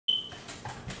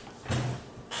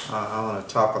I want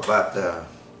to talk about the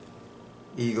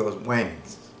eagle's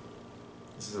wings.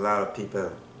 There's a lot of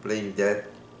people believe that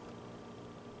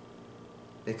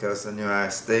because the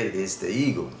United States is the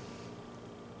eagle.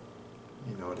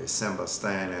 You know, the symbol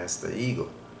stand as the eagle.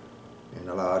 And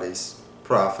a lot of these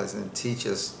prophets and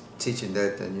teachers teaching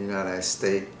that the United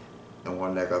States the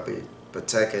one that going to be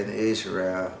protecting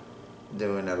Israel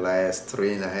during the last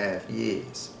 3.5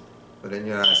 years. But the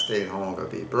United States home going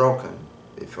to be broken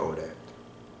before that.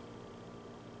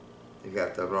 You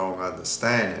got the wrong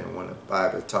understanding when the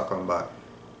Bible is talking about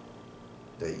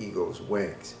the eagle's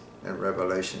wings in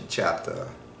Revelation chapter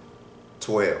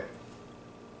 12.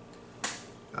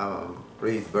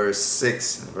 Read verse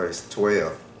 6 and verse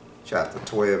 12, chapter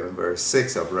 12 and verse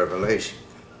 6 of Revelation.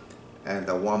 And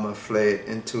the woman fled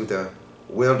into the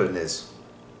wilderness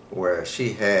where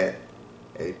she had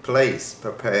a place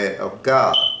prepared of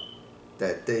God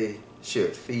that they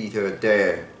should feed her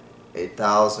there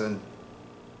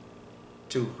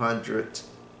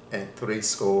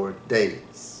 1,260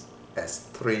 days. That's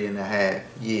 3.5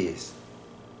 years.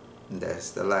 And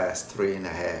that's the last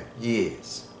 3.5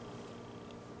 years.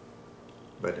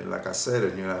 But like I said, the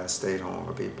United States home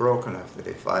will be broken after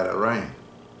they fight Iran.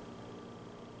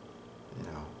 You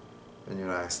know, the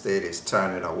United States is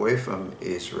turning away from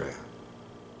Israel.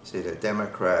 See, the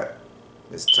Democrat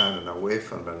is turning away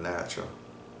from the natural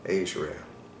Israel.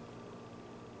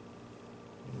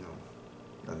 You know,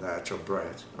 the natural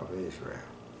branch of Israel.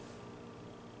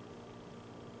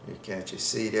 Can't you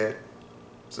see that?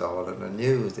 It's all in the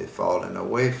news. They're falling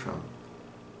away from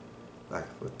like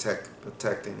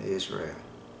protecting Israel.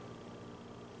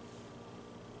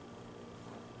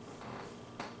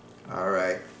 All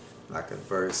right, like in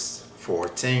verse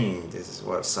 14, this is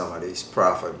what some of these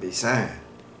prophets be saying.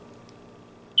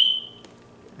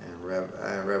 And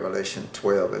Revelation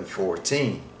 12 and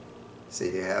 14, see,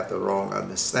 they have the wrong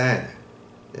understanding.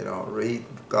 They don't read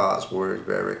God's word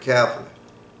very carefully.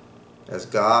 As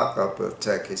God will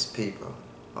protect his people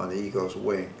on the eagle's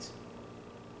wings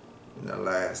in the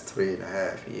last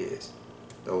 3.5 years.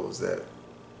 Those that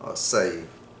are saved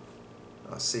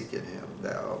are seeking him,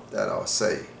 that are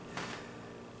saved.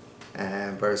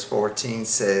 And verse 14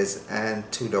 says,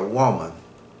 and to the woman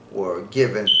were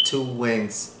given 2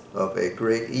 wings of a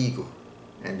great eagle.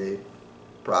 And the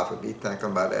prophet be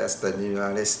thinking about that's the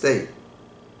United States.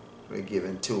 We're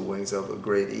given 2 wings of a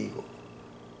great eagle.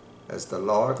 As the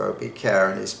Lord going to be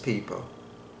carrying his people,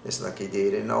 just like he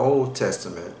did in the Old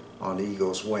Testament on the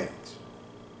eagle's wings.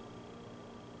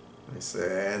 It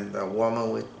said,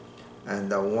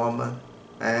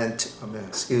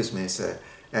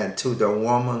 and to the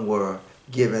woman were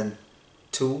given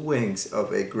 2 wings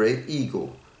of a great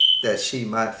eagle, that she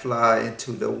might fly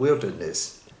into the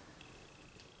wilderness,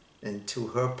 into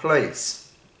her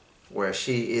place, where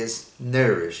she is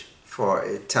nourished for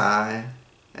a time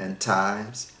and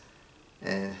times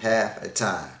and half a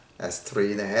time. That's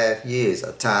 3.5 years.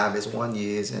 A time is 1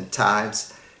 year, and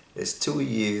times is 2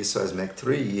 years, so it's make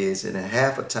 3 years, and a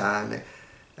half a time,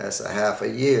 that's a half a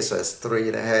year, so it's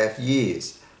 3.5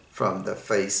 years from the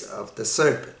face of the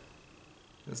serpent.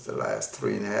 It's the last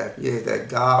 3.5 years that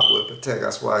God will protect.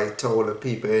 That's why he told the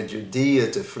people in Judea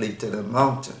to flee to the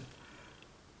mountain.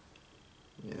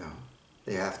 You know,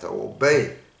 they have to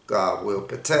obey. God will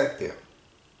protect them.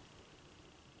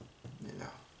 You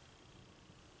know,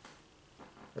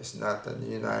 it's not the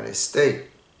United States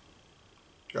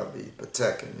going to be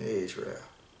protecting Israel.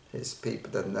 His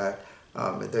people are not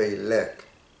the elect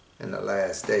in the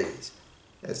last days.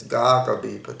 It's God going to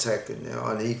be protecting them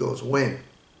on eagle's wing.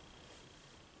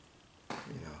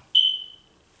 You know.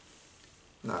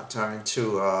 Now turn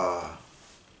to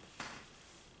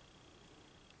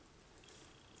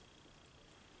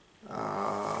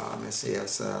let me see, I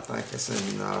think it's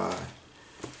in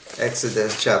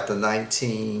Exodus chapter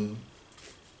 19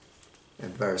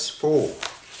 and verse 4.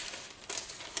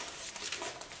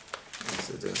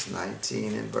 Exodus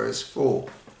 19 and verse 4.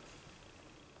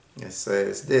 It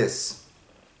says this,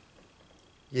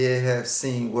 ye have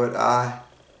seen what I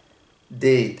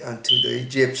did unto the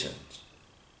Egyptians,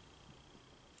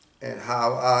 and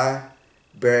how I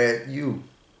bare you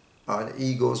on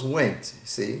eagle's wings.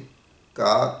 See,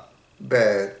 God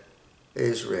bared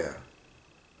Israel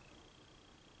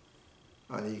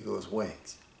on eagle's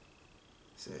wings.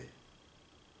 See,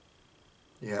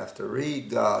 you have to read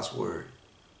God's word.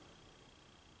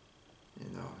 You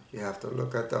know, you have to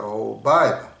look at the whole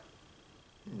Bible,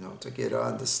 you know, to get an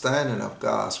understanding of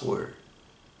God's word.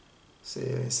 See,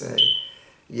 he said,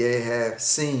 ye have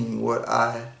seen what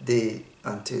I did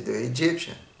unto the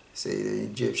Egyptian. See, the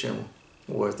Egyptian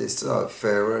was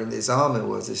Pharaoh and his army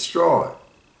was destroyed.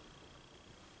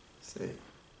 See,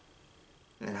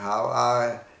 and how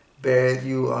I bear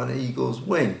you on eagle's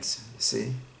wings. You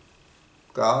see,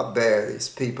 God bears his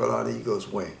people on eagle's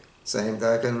wings. Same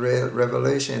like in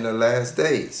Revelation in the last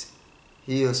days.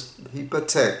 He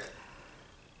protect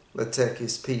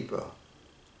his people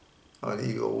on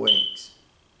eagle wings.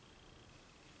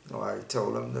 Why he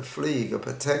told them to flee, to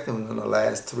protect them in the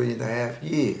last 3.5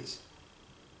 years.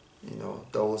 You know,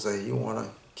 those that you want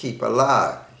to keep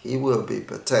alive, he will be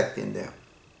protecting them.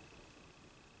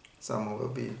 Some will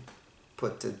be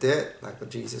put to death, like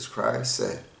Jesus Christ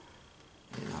said.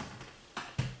 You know.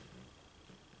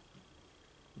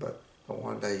 But the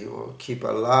one that you will keep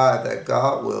alive, that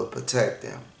God will protect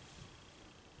them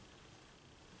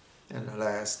in the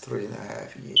last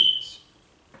 3.5 years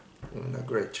during the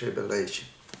Great Tribulation.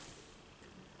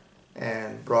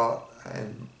 And brought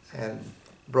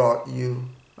you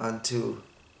unto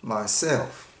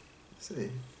myself.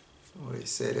 See what he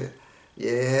said it. Ye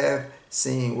have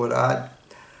seen what I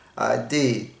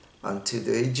did unto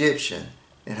the Egyptian,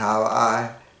 and how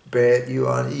I bare you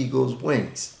on eagle's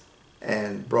wings,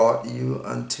 and brought you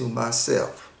unto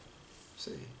myself.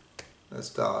 See, that's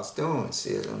God's doing.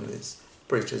 See, these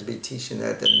preachers be teaching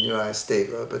that the United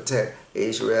States will protect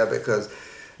Israel, because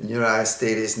the United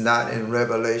States is not in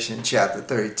Revelation chapter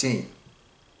 13.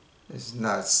 It's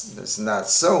not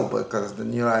so, because the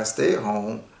United States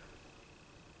home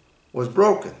was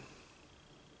broken.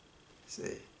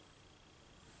 See,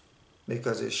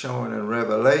 because it's showing in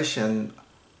Revelation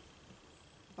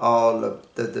all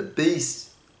the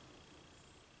beasts,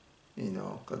 you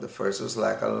know, because the first was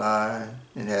like a lion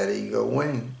and had eagle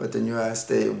wing, but the United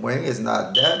States wing is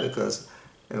not that, because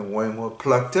the wing was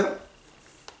plucked up.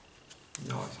 You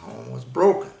know, his home was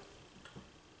broken.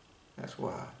 That's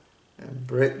why. In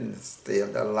Britain, still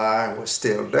the lion was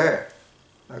still there.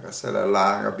 Like I said, a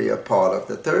lion will be a part of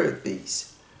the third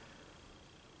beast.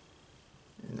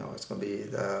 You know, it's going to be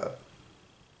the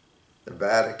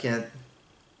Vatican,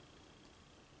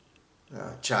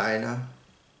 China,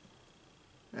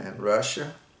 and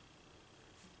Russia,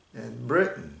 and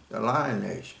Britain, the lion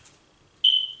nation.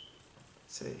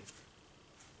 See,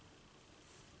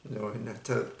 you know, in the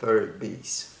third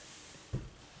beast.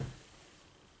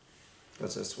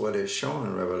 Because that's what it's showing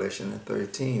in Revelation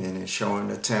 13, and it's showing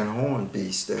the 10-horned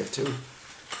beast there too.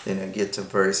 Then I get to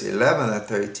verse 11 and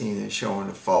 13, it's showing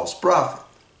the false prophet.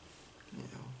 You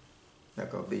know,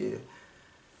 that going to be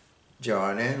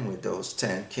join in with those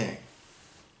 10 kings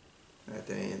at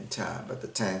the end time. But the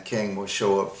 10 king will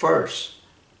show up first.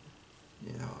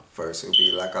 You know, first it'll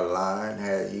be like a lion,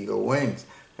 had eagle wings.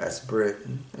 That's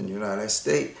Britain and the United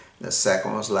States. And the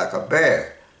second one's like a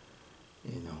bear.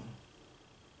 You know,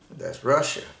 that's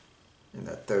Russia. And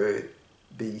the third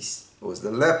beast was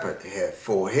the leopard. It had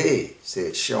 4 heads. See,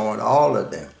 it's showing all of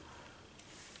them.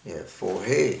 It had 4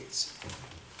 heads.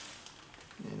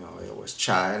 You know, it was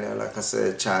China, like I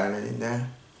said, China in there.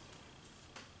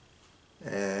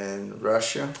 And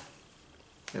Russia,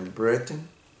 and Britain,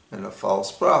 and a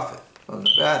false prophet from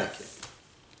the Vatican.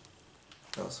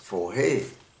 Those 4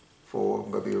 heads. 4 of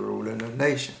them going to be ruling the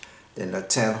nation. Then the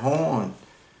 10 horn.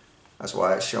 That's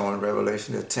why it's showing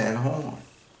Revelation the 10 horn.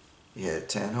 He had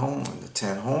 10 horn. The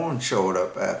 10 horn showed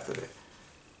up after that.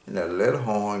 And the little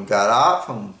horn got out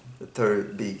from the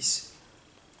third beast.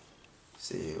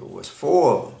 See, it was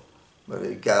 4 of them. But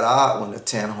it got out when the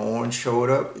 10 horn showed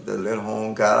up. The little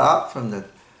horn got out from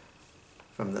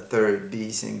the third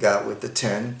beast and got with the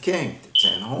 10 king, the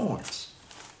 10 horns.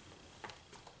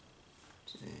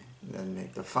 See, and then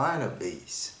make the final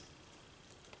beast.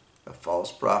 The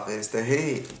false prophet is the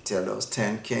head. He tell those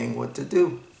 10 king what to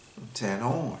do. 10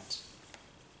 horns.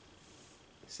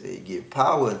 See, he give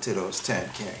power to those 10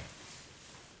 king.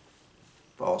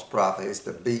 False prophet is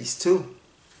the beast too.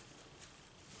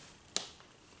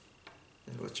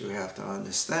 That's what you have to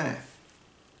understand.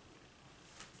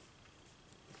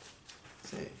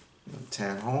 See, the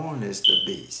 10 horn is the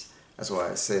beast. That's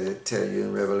why I said it tell you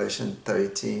in Revelation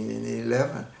 13 and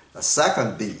 11. A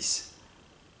second beast.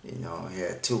 You know, he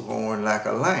had 2 horns like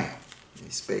a lamb.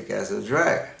 He spake as a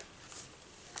dragon.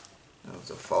 That was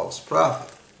a false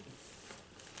prophet.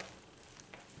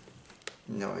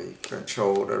 You know, he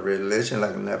controlled the religion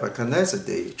like Nebuchadnezzar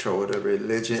did. He controlled the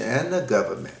religion and the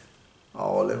government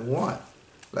all in one.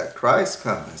 Like Christ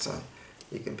coming, so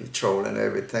he can be controlling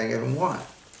everything in one.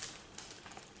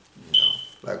 You know,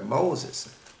 like Moses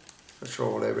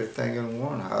control everything in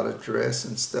one, how to dress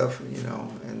and stuff, you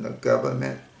know, and the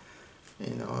government.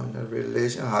 You know, and the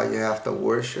religion, how you have to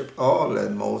worship, all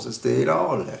that. Moses did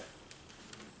all that.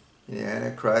 The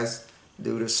Antichrist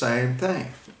do the same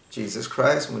thing. Jesus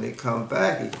Christ, when he come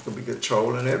back, he could be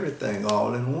controlling everything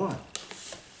all in one.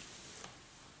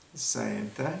 The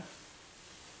same thing.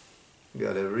 You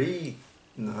got to read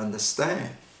and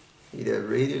understand. He that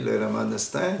read, let him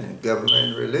understand. And government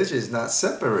and religion is not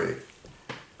separated.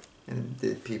 And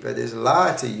the people just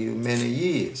lied to you many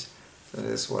years. So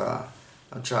that's why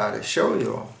I'm trying to show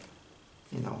you,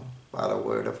 by the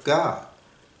word of God.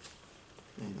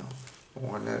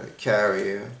 One that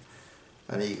carry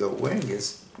an eagle wing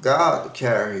is God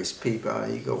carry his people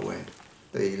on eagle wing,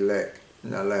 the elect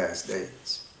in the last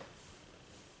days.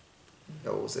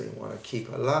 Those they want to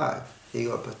keep alive, he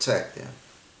will protect them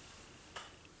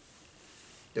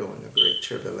during the Great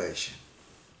Tribulation.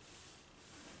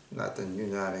 Not the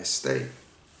United States.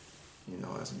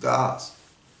 It's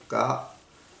God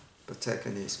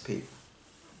protecting his people.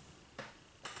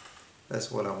 That's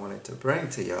what I wanted to bring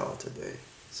to y'all today.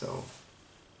 So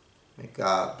may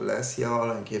God bless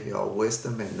y'all and give y'all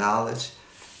wisdom and knowledge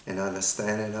and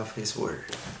understanding of his word.